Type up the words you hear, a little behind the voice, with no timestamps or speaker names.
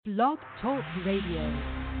Blog Talk Radio.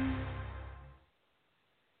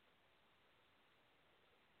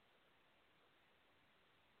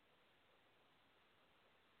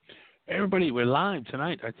 Everybody, we're live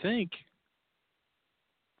tonight, I think.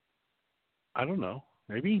 I don't know.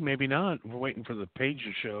 Maybe, maybe not. We're waiting for the page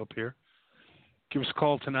to show up here. Give us a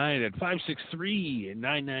call tonight at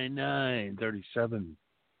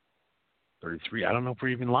 563-999-3733. I don't know if we're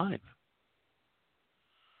even live.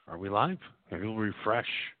 Are we live? Maybe we'll refresh.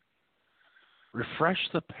 Refresh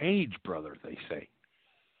the page, brother, they say.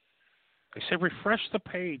 They say refresh the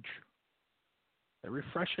page. They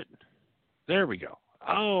refresh it. There we go.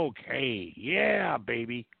 Okay. Yeah,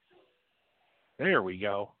 baby. There we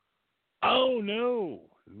go. Oh, no.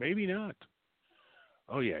 Maybe not.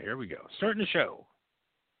 Oh, yeah, here we go. Starting the show.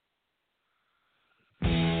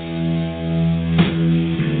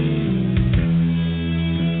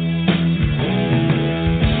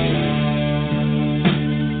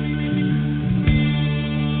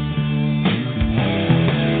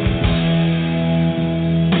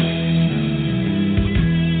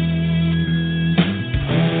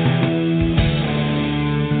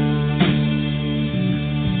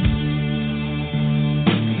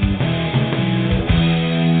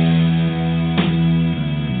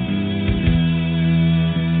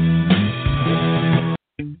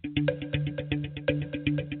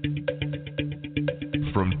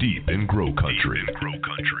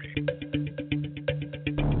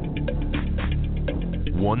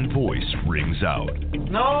 One voice rings out.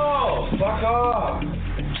 No! Fuck off!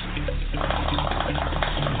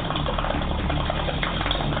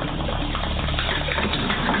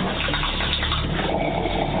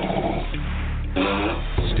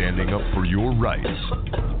 Standing up for your rights.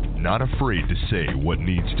 Not afraid to say what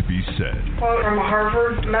needs to be said. Quote from a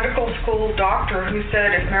Harvard Medical School doctor who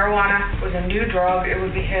said if marijuana was a new drug, it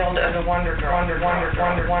would be hailed as a wonder drug.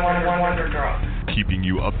 Wonder drug. Keeping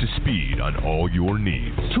you up to speed on all your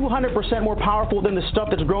needs. 200% more powerful than the stuff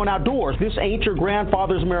that's grown outdoors. This ain't your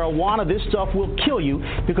grandfather's marijuana. This stuff will kill you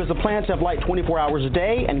because the plants have light 24 hours a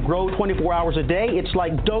day and grow 24 hours a day. It's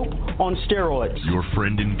like dope on steroids. Your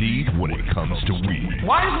friend indeed when it comes to weed.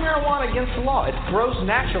 Why is marijuana against the law? It grows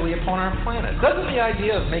naturally upon our planet. Doesn't the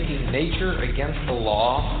idea of making nature against the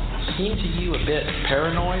law seem to you a bit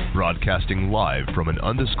paranoid? Broadcasting live from an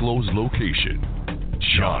undisclosed location,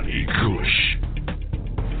 Johnny Kush.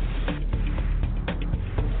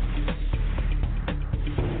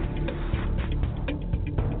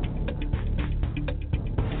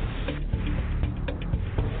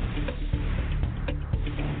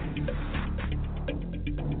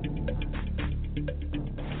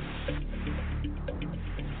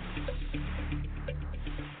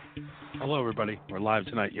 Hello, everybody. We're live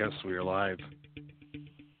tonight. Yes, we are live.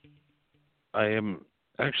 I am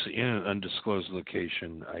actually in an undisclosed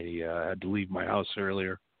location. I had to leave my house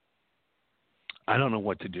earlier. I don't know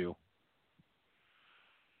what to do.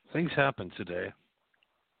 Things happen today.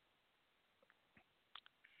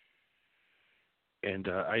 And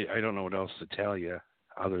I don't know what else to tell you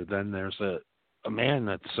other than there's a man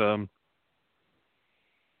that's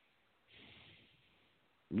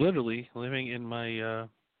literally living in my...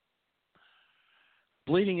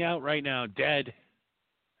 bleeding out right now, dead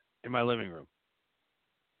in my living room.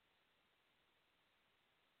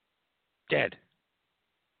 Dead.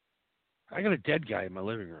 I got a dead guy in my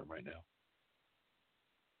living room right now.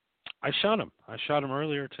 I shot him. I shot him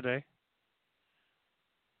earlier today.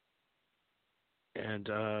 And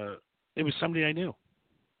it was somebody I knew.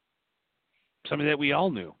 Somebody that we all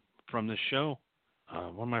knew from this show.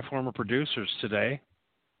 One of my former producers today.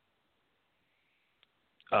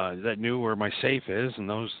 That knew where my safe is, and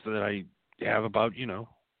those that I have about,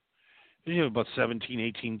 about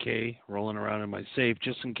 17, 18K rolling around in my safe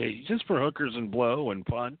just in case, just for hookers and blow and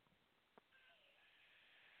fun.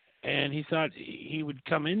 And he thought he would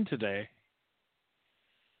come in today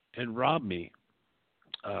and rob me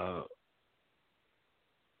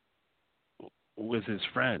with his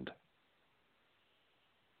friend.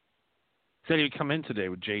 Said he would come in today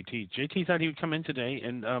with JT. JT thought he would come in today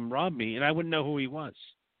and rob me, and I wouldn't know who he was.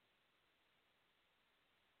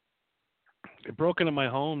 It broke into my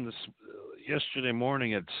home yesterday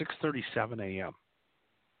morning at 6:37 a.m.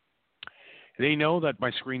 They know that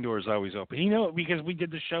my screen door is always open. You know, because we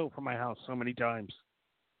did the show from my house so many times.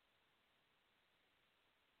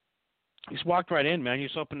 You just walked right in, man. You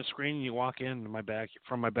just open the screen and you walk in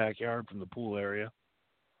from my backyard, from the pool area.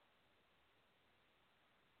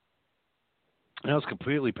 And I was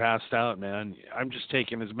completely passed out, man. I'm just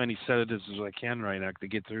taking as many sedatives as I can right now to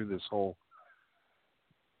get through this whole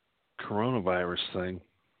coronavirus thing.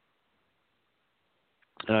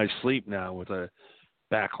 And I sleep now with a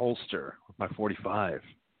back holster with my 45.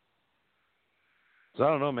 So I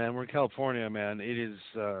don't know, man. We're in California, man. It is.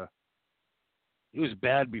 It was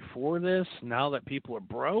bad before this. Now that people are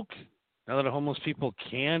broke, now that homeless people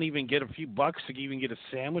can't even get a few bucks to even get a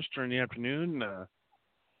sandwich during the afternoon,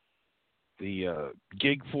 the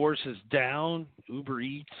gig force is down. Uber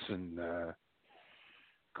Eats and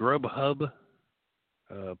Grubhub,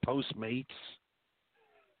 Postmates,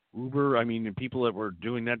 Uber. I mean, the people that were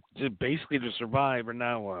doing that basically to survive are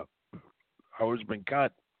now hours been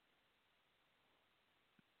cut.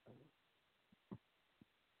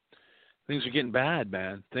 Things are getting bad,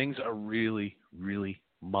 man. Things are really, really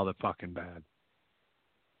motherfucking bad.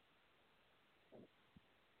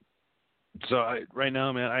 So right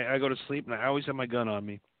now, man, I go to sleep and I always have my gun on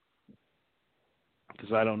me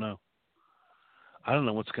because I don't know. I don't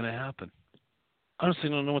know what's going to happen. Honestly, I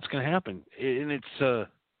don't know what's going to happen. And it's so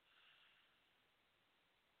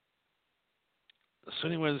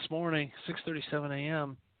anyway, this morning, 6:37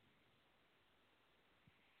 a.m.,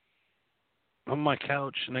 I'm on my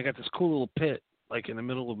couch, and I got this cool little pit, like in the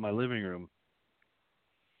middle of my living room.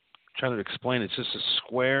 I'm trying to explain, it's just a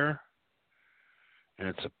square, and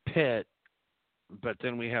it's a pit, but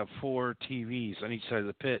then we have 4 TVs on each side of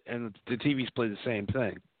the pit, and the TVs play the same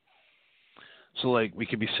thing. So, like, we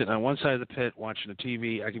could be sitting on one side of the pit watching a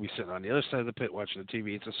TV. I could be sitting on the other side of the pit watching a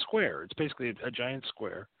TV. It's a square. It's basically a giant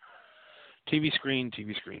square. TV screen,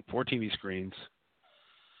 4 TV screens.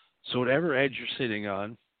 So whatever edge you're sitting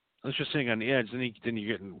on, unless you're sitting on the edge, then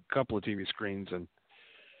you're getting a couple of TV screens, and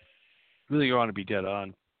really you want to be dead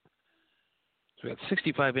on. So we got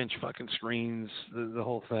 65-inch fucking screens, the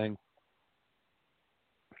whole thing.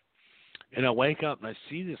 And I wake up and I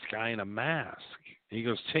see this guy in a mask. And he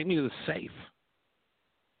goes, "Take me to the safe."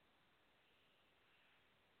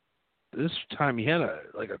 This time he had a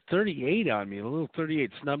 38 on me, a little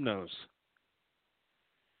 38 snub nose,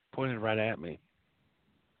 pointed right at me.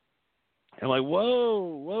 I'm like,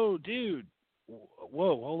 whoa, dude.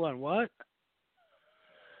 Whoa, hold on, what?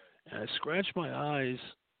 And I scratched my eyes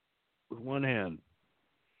with one hand,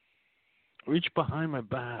 reached behind my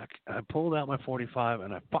back, and I pulled out my 45,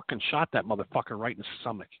 and I fucking shot that motherfucker right in the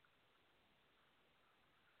stomach.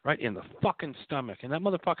 Right in the fucking stomach. And that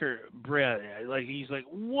motherfucker, he's like,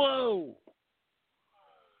 whoa,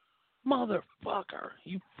 motherfucker,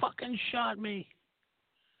 you fucking shot me.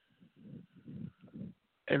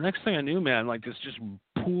 And next thing I knew, man, like this just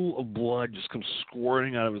pool of blood just comes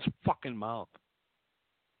squirting out of his fucking mouth.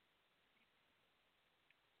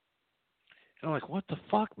 And I'm like, what the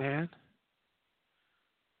fuck, man?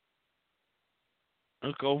 I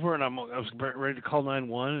look over and I was ready to call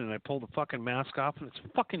 911, and I pulled the fucking mask off, and it's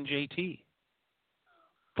fucking JT.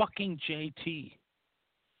 Fucking JT.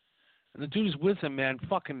 And the dude who's with him, man,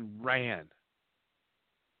 fucking ran.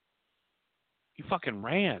 He fucking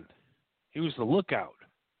ran. He was the lookout.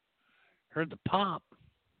 Heard the pop.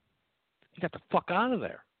 He got the fuck out of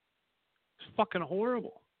there. It's fucking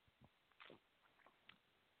horrible.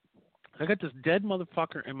 I got this dead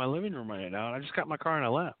motherfucker in my living room right now, and I just got in my car and I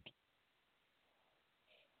left.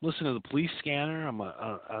 Listen to the police scanner. I'm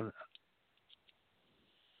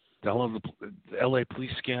downloaded the LA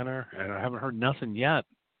police scanner, and I haven't heard nothing yet.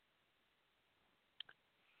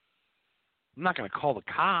 I'm not going to call the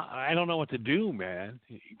cop. I don't know what to do, man,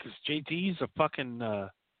 because JT's a fucking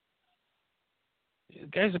the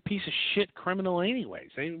guy's a piece of shit criminal anyways.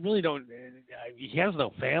 They really don't. He has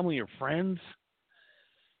no family or friends.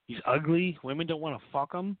 He's ugly. Women don't want to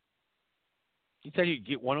fuck him. You said you'd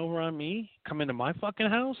get one over on me? Come into my fucking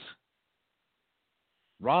house?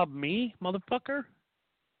 Rob me, motherfucker?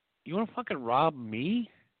 You want to fucking rob me?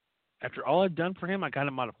 After all I've done for him, I got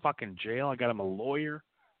him out of fucking jail. I got him a lawyer.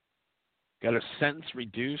 Got his sentence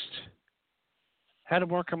reduced. Had him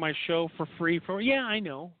work on my show for free for,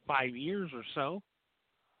 5 years or so.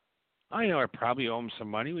 I know I probably owe him some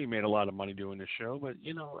money. We made a lot of money doing this show, but,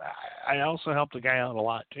 I also helped the guy out a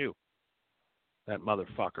lot, too. That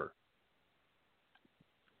motherfucker.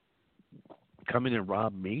 Come in and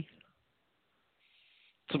rob me?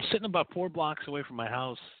 So I'm sitting about 4 blocks away from my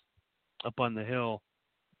house up on the hill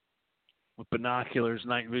with binoculars,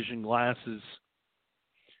 night vision glasses,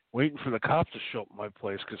 waiting for the cops to show up at my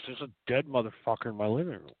place because there's a dead motherfucker in my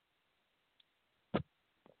living room.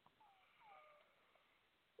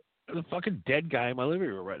 There's a fucking dead guy in my living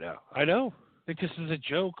room right now. I know. I think this is a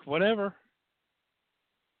joke. Whatever.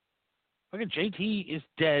 Fucking JT is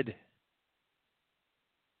dead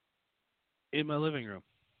in my living room.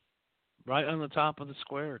 Right on the top of the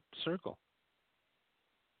square circle.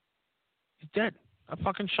 He's dead. I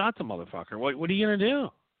fucking shot the motherfucker. What are you going to do?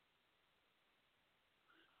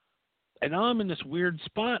 And now I'm in this weird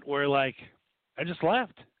spot where, like, I just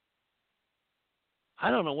left. I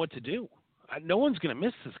don't know what to do. No one's going to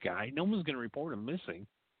miss this guy. No one's going to report him missing.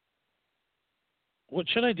 What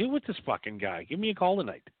should I do with this fucking guy? Give me a call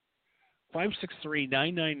tonight.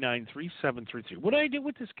 563-999-3733. What do I do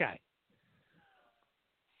with this guy?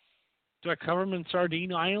 Do I cover him in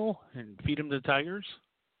sardine aisle and feed him to tigers?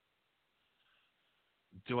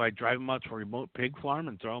 Do I drive him out to a remote pig farm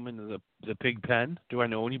and throw him into the pig pen? Do I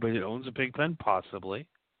know anybody that owns a pig pen? Possibly.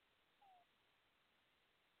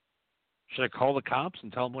 Should I call the cops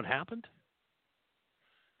and tell them what happened?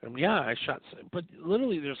 Yeah, I shot. But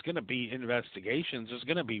literally, there's going to be investigations. There's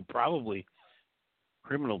going to be probably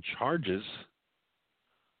criminal charges.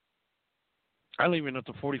 I don't even know if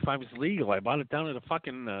the 45 is legal. I bought it down at a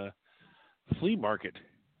fucking flea market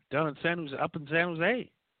down in San Jose, up in San Jose.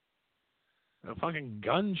 A fucking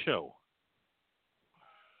gun show.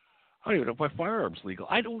 I don't even know if my firearm's legal.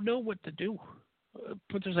 I don't know what to do.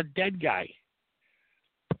 But there's a dead guy.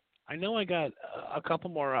 I know I got a couple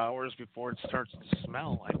more hours before it starts to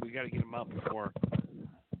smell. We got to get him out before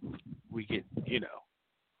we get,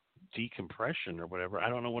 decompression or whatever. I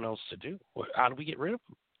don't know what else to do. How do we get rid of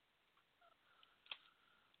him?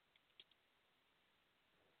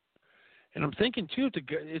 And I'm thinking, too,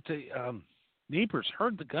 if the neighbors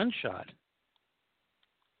heard the gunshot,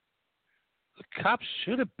 the cops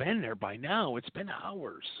should have been there by now. It's been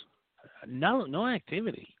hours. No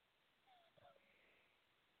activity.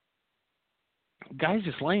 Guy's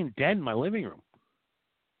just laying dead in my living room.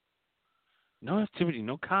 No activity,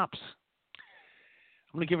 no cops.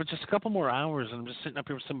 I'm going to give it just a couple more hours, and I'm just sitting up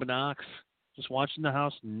here with some binocs, just watching the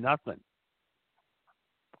house, nothing.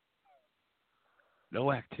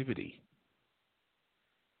 No activity.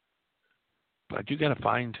 But I do got to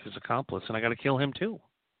find his accomplice, and I got to kill him, too.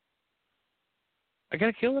 I got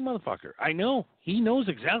to kill the motherfucker. I know. He knows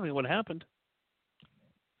exactly what happened.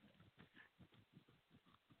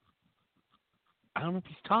 I don't know if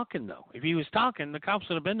he's talking, though. If he was talking, the cops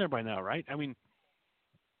would have been there by now, right? I mean,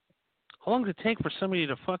 how long does it take for somebody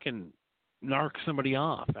to fucking narc somebody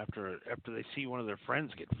off after they see one of their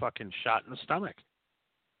friends get fucking shot in the stomach?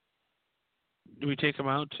 Do we take them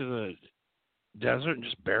out to the desert and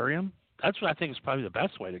just bury them? That's what I think is probably the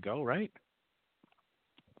best way to go, right?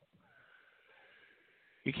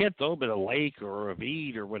 You can't throw them at a lake or a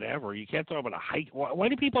ravine or whatever. You can't throw them at a hike. Why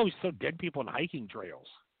do people always throw dead people in hiking trails?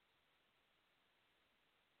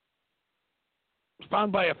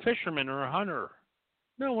 Found by a fisherman or a hunter.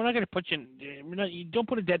 No, we're not going to put you in. You don't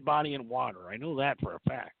put a dead body in water. I know that for a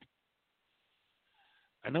fact.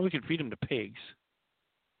 I know we can feed them to pigs.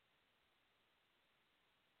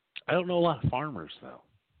 I don't know a lot of farmers, though.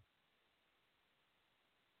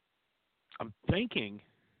 I'm thinking,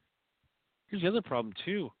 here's the other problem,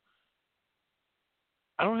 too.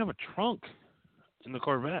 I don't have a trunk in the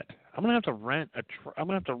Corvette. I'm going to have to rent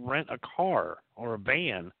a car or a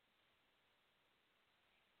van.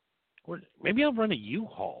 Or maybe I'll rent a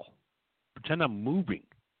U-Haul. Pretend I'm moving.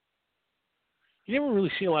 You never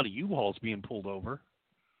really see a lot of U-Hauls being pulled over.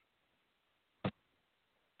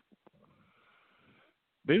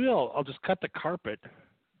 Maybe I'll just cut the carpet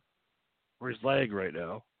or his leg right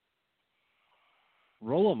now.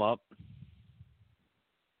 Roll him up.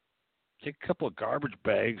 Take a couple of garbage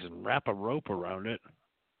bags and wrap a rope around it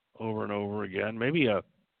over and over again. Maybe a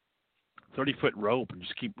 30-foot rope and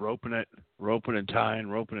just keep roping and tying,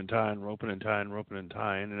 and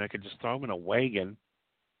I could just throw him in a wagon.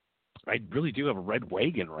 I really do have a red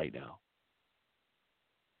wagon right now.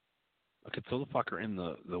 I could throw the fucker in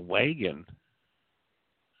the wagon,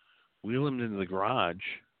 wheel him into the garage,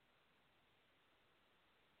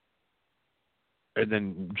 and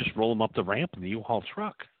then just roll him up the ramp in the U-Haul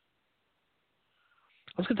truck.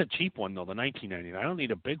 Let's get the cheap one, though, the $19.99. I don't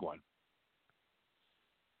need a big one.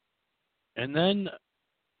 And then,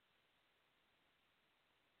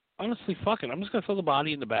 honestly, fuck it. I'm just going to throw the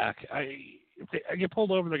body in the back. If I get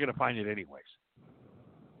pulled over, they're going to find it anyways.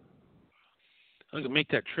 I'm going to make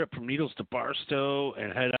that trip from Needles to Barstow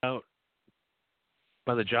and head out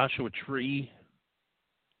by the Joshua Tree.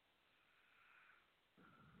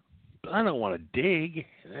 But I don't want to dig.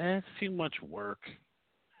 That's too much work.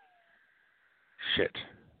 Shit.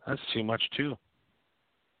 That's too much, too.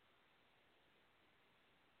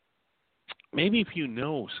 Maybe if you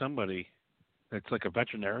know somebody that's like a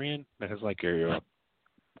veterinarian that has like a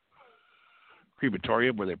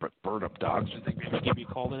crematorium where they burn up dogs, I think maybe give me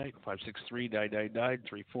a call tonight,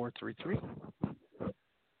 563-999-3433.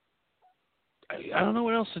 I don't know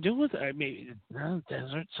what else to do with it. Maybe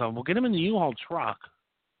desert, so we'll get him in the U-Haul truck.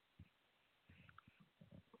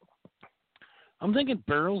 I'm thinking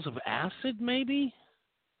barrels of acid, maybe?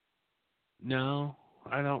 No.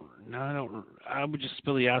 I would just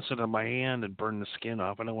spill the acid on my hand and burn the skin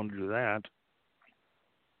off. I don't want to do that.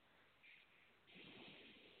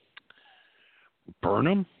 Burn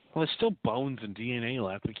them? Well, there's still bones and DNA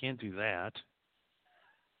left. We can't do that.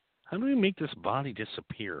 How do we make this body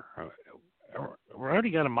disappear? We already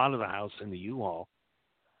got him out of the house in the U-Haul.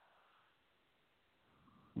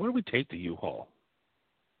 Where do we take the U-Haul?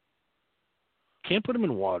 Can't put him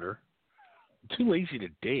in water. I'm too lazy to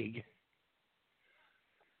dig.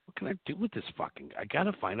 What can I do with this fucking... I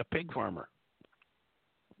gotta find a pig farmer.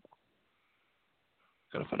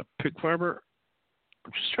 Gotta find a pig farmer.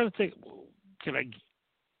 I'm just trying to think... Can I...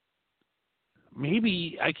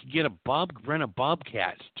 Maybe I could get rent a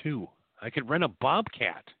bobcat, too. I could rent a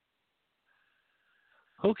bobcat.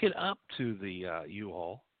 Hook it up to the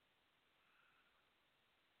U-Haul.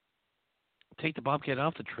 Take the bobcat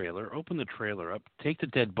off the trailer. Open the trailer up. Take the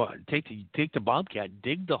take the bobcat.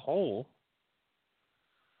 Dig the hole.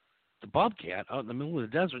 The bobcat out in the middle of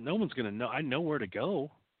the desert. No one's gonna know. I know where to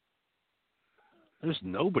go. There's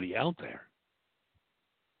nobody out there.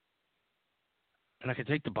 And I could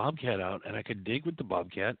take the bobcat out, and I could dig with the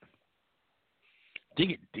bobcat.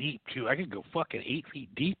 Dig it deep, too. I could go fucking 8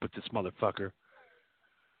 feet deep with this motherfucker.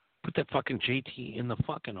 Put that fucking JT in the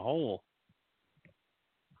fucking hole.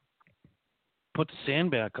 Put the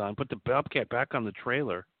sand back on. Put the bobcat back on the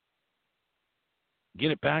trailer.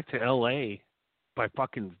 Get it back to L.A. by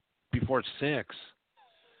fucking before 6.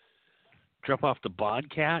 Drop off the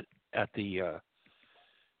bobcat at the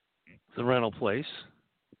rental place.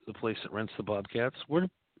 The place that rents the bobcats.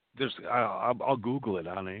 I'll Google it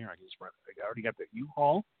on here. I already got the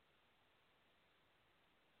U-Haul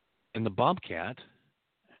and the bobcat,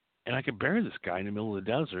 and I could bury this guy in the middle of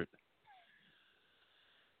the desert.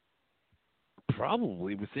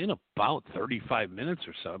 Probably within about 35 minutes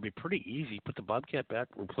or so. It'd be pretty easy. Put the bobcat back.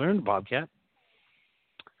 We're clearing the bobcat.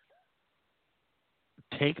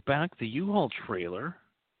 Take back the U-Haul trailer.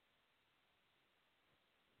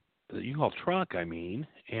 The U-Haul truck, I mean,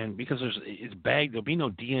 and because it's bagged, there'll be no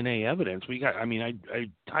DNA evidence. I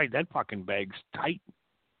tied that fucking bags tight.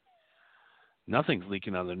 Nothing's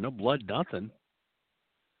leaking out of there. No blood, nothing.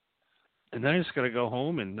 And then I just got to go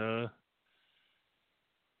home and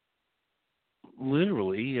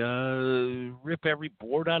literally rip every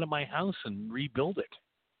board out of my house and rebuild it.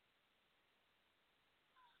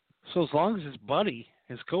 So as long as his buddy,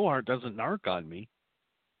 his cohort, doesn't narc on me,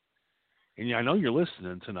 and I know you're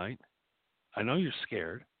listening tonight. I know you're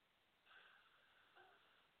scared.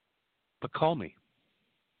 But call me.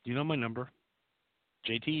 You know my number.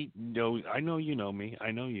 JT, I know you know me.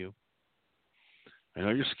 I know you. I know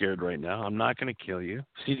you're scared right now. I'm not going to kill you.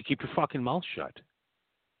 Just need to keep your fucking mouth shut.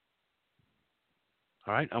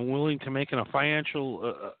 All right? I'm willing to make a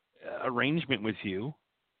financial arrangement with you.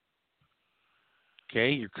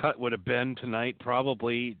 Okay? Your cut would have been tonight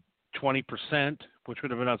probably 20%, which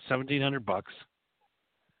would have been about $1,700.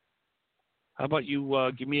 How about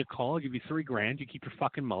you give me a call? I'll give you $3,000. You keep your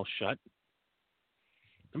fucking mouth shut.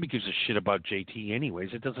 Nobody gives a shit about JT anyways.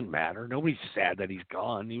 It doesn't matter. Nobody's sad that he's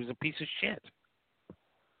gone. He was a piece of shit.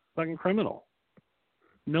 Fucking criminal.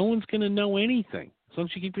 No one's going to know anything. As long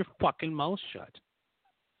as you keep your fucking mouth shut.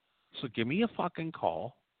 So give me a fucking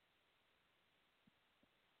call,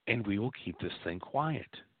 and we will keep this thing quiet.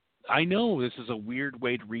 I know this is a weird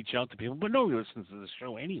way to reach out to people, but nobody listens to the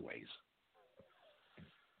show anyways.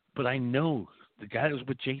 But I know the guy that was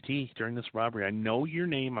with JT during this robbery. I know your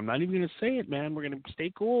name. I'm not even going to say it, man. We're going to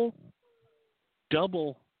stay cool.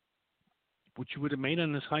 Double what you would have made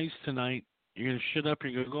on this heist tonight. You're going to shut up.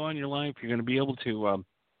 You're going to go on your life. You're going to be able to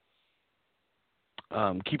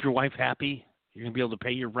keep your wife happy. You're going to be able to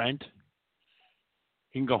pay your rent.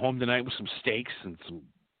 You can go home tonight with some steaks and some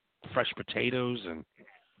fresh potatoes and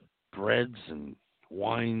breads and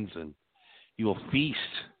wines, and you will feast.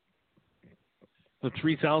 With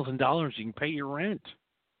 $3,000, you can pay your rent.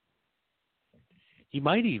 You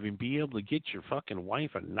might even be able to get your fucking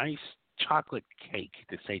wife a nice chocolate cake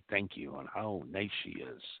to say thank you on how nice she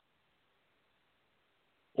is.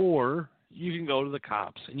 Or you can go to the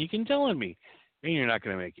cops and you can tell on me, and you're not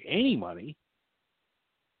going to make any money.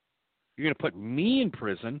 You're going to put me in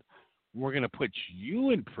prison. We're going to put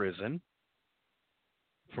you in prison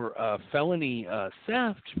for felony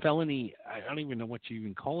theft, felony. I don't even know what you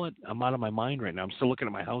even call it. I'm out of my mind right now. I'm still looking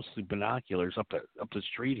at my house through binoculars up the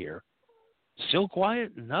street here. Still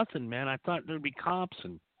quiet, nothing, man. I thought there'd be cops,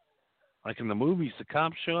 and like in the movies, the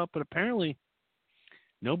cops show up, but apparently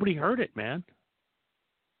nobody heard it, man.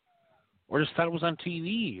 Or just thought it was on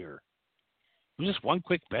TV, or it was just one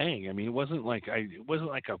quick bang. I mean, it wasn't like a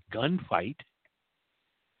gunfight.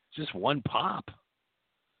 Just one pop.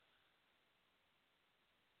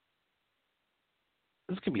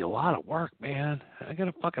 This is gonna be a lot of work, man. I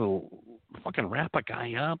gotta fucking wrap a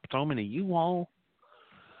guy up, throw him in a U-Haul.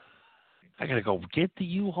 I gotta go get the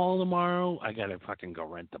U-Haul tomorrow. I gotta fucking go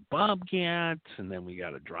rent the Bobcat, and then we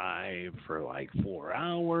gotta drive for like 4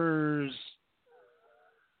 hours.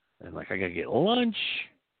 And like I gotta get lunch.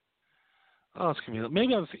 Oh, it's gonna be.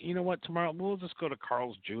 Maybe you know what? Tomorrow we'll just go to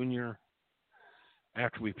Carl's Jr.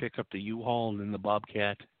 after we pick up the U-Haul and then the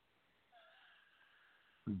Bobcat.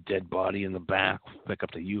 Dead body in the back. Pick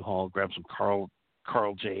up the U-Haul. Grab some Carl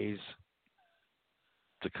J's.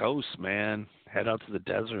 The coast, man. Head out to the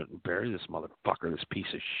desert and bury this motherfucker, this piece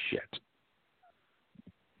of shit.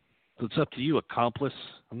 So it's up to you, accomplice.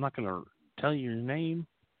 I'm not going to tell you your name,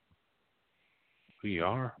 who you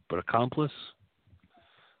are, but accomplice.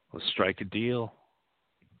 Let's strike a deal.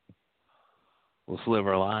 Let's live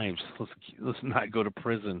our lives. Let's not go to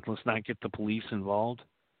prison. Let's not get the police involved.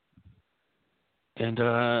 And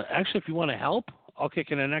actually, if you want to help, I'll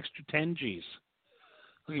kick in an extra 10 G's.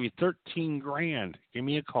 I'll give you 13 grand. Give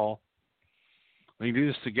me a call. We can do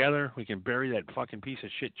this together. We can bury that fucking piece of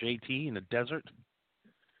shit JT in the desert.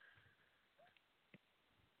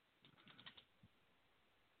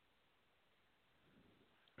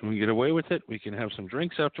 And we get away with it. We can have some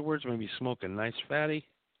drinks afterwards. Maybe smoke a nice fatty.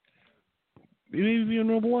 Maybe you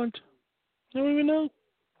know what? I don't even know.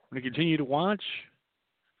 We continue to watch.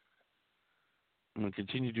 I'm going to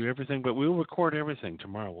continue to do everything, but we'll record everything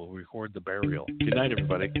tomorrow. We'll record the burial. Good night,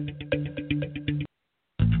 everybody.